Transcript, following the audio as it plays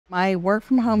My work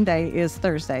from home day is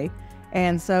Thursday.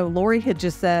 And so Lori had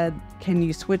just said, can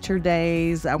you switch your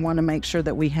days? I want to make sure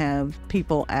that we have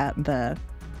people at the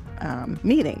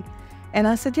meeting. And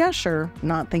I said, yeah, sure,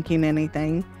 not thinking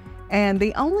anything. And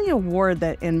the only award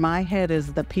that in my head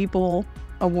is the people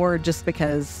award, just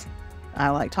because I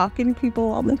like talking to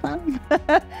people all the time.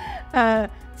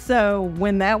 So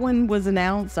when that one was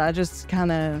announced, I just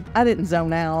I didn't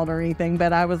zone out or anything,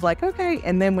 but I was like, okay.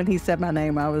 And then when he said my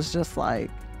name, I was just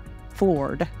like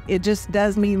floored. It just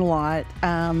does mean a lot.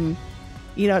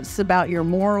 It's about your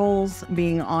morals,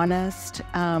 being honest.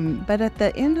 But at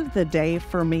the end of the day,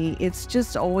 for me, it's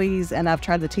just always, and I've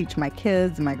tried to teach my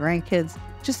kids and my grandkids,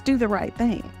 just do the right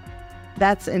thing.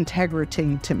 That's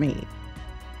integrity to me.